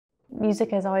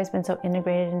Music has always been so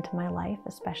integrated into my life,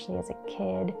 especially as a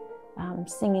kid,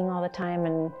 singing all the time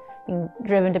and being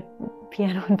driven to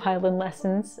piano and violin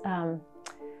lessons.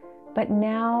 But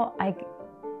now,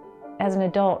 as an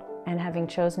adult and having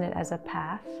chosen it as a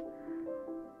path,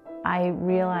 I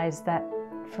realize that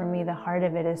for me the heart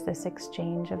of it is this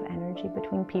exchange of energy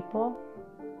between people,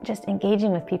 just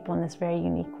engaging with people in this very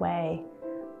unique way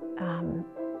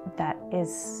that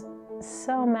is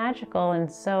so magical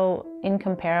and so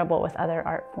incomparable with other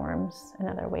art forms and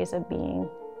other ways of being.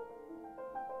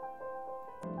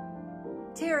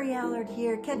 Terry Allard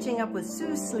here, catching up with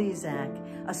Suz Slezak,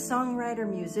 a songwriter,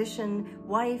 musician,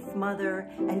 wife, mother,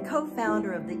 and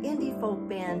co-founder of the indie folk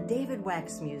band David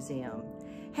Wax Museum.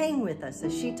 Hang with us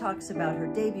as she talks about her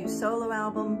debut solo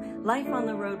album, life on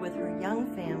the road with her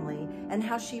young family, and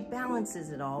how she balances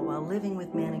it all while living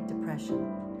with manic depression.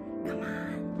 Come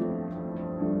on.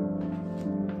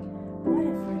 What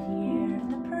if we're here in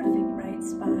the perfect right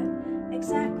spot,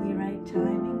 exactly right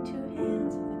timing, 2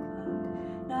 hands of the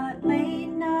clock. Not late,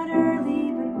 not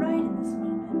early, but right in this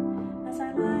moment, as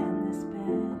I lie on this bed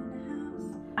in the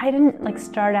house. I didn't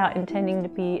start out intending to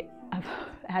be an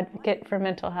advocate for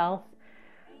mental health,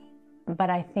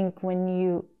 but I think when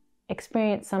you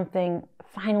experience something,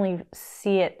 finally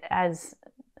see it as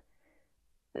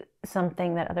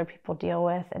something that other people deal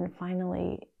with and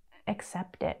finally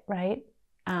accept it, right?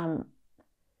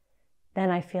 Then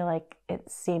I feel like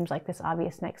it seems like this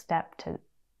obvious next step to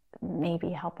maybe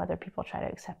help other people try to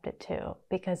accept it too,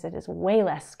 because it is way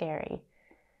less scary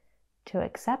to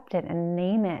accept it and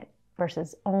name it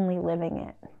versus only living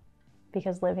it,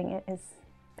 because living it is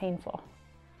painful.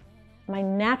 My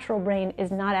natural brain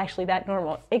is not actually that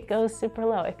normal. It goes super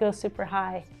low, it goes super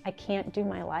high. I can't do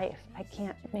my life. I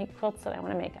can't make quilts that I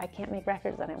want to make. I can't make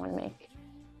records that I want to make.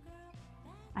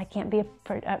 I can't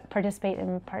participate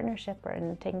in partnership or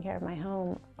in taking care of my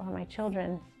home or my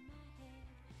children.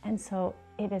 And so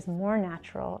it is more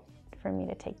natural for me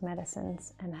to take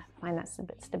medicines and find that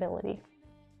stability.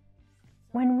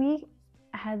 When we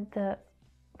had the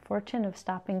fortune of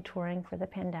stopping touring for the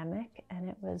pandemic, and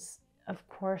it was, of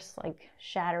course,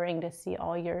 shattering to see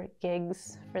all your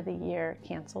gigs for the year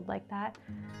canceled like that,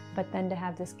 but then to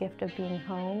have this gift of being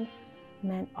home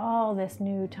meant all this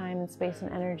new time and space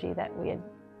and energy that we had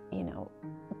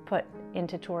put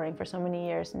into touring for so many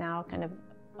years now kind of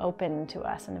open to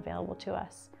us and available to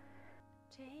us.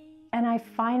 And I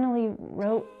finally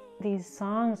wrote these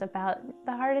songs about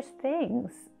the hardest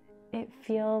things. It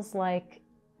feels like,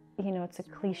 it's a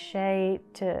cliche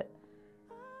to,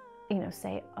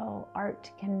 say, oh, art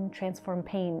can transform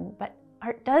pain, but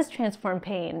art does transform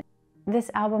pain. This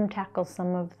album tackles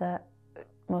some of the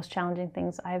most challenging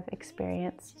things I've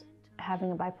experienced,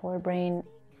 having a bipolar brain,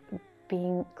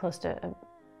 being close to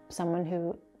someone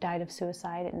who died of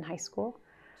suicide in high school,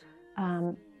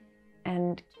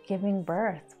 and giving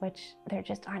birth, which there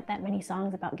just aren't that many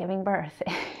songs about giving birth.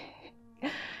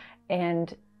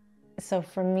 And so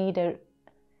for me to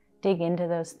dig into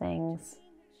those things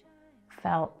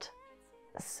felt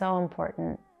so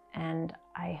important, and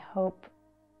I hope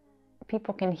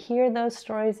people can hear those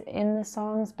stories in the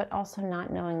songs, but also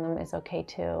not knowing them is okay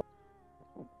too.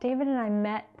 David and I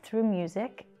met through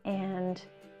music, and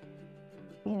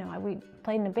we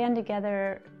played in a band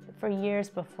together for years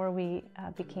before we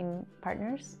became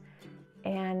partners.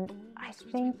 And I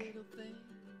think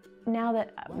now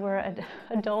that we're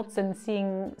adults and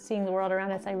seeing the world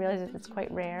around us, I realize that it's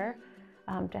quite rare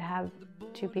to have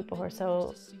two people who are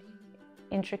so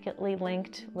intricately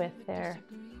linked with their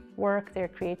work, their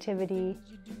creativity,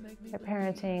 their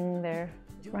parenting, their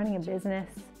running a business.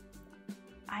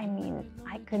 I mean,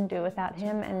 I couldn't do it without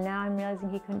him, and now I'm realizing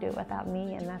he couldn't do it without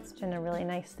me, and that's been a really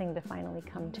nice thing to finally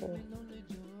come to.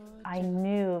 I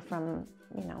knew from,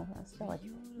 I was still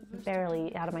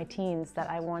barely out of my teens, that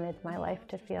I wanted my life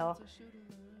to feel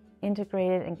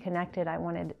integrated and connected. I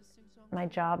wanted my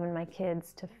job and my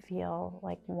kids to feel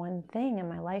like one thing, and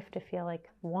my life to feel like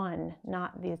one,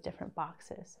 not these different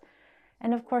boxes.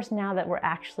 And of course, now that we're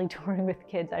actually touring with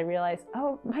kids, I realize,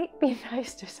 oh, it might be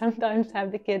nice to sometimes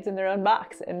have the kids in their own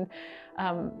box and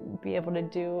be able to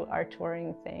do our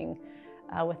touring thing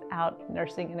without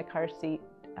nursing in a car seat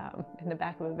in the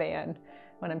back of a van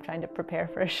when I'm trying to prepare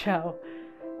for a show.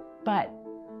 But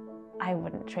I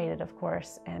wouldn't trade it, of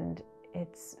course, and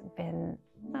it's been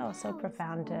so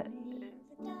profound to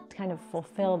kind of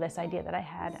fulfill this idea that I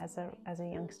had as a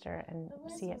youngster and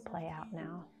see it play out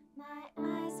now. My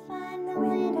eyes find the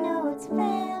window, it's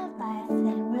veiled by a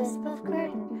thin wisp of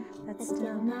curtain that's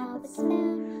still now but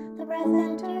soon. The breath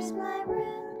enters my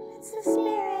room, it's the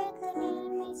spirit that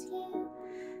animates you.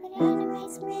 It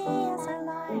animates me as I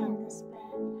lie on this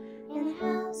bed in a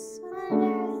house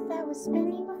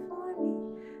spinning.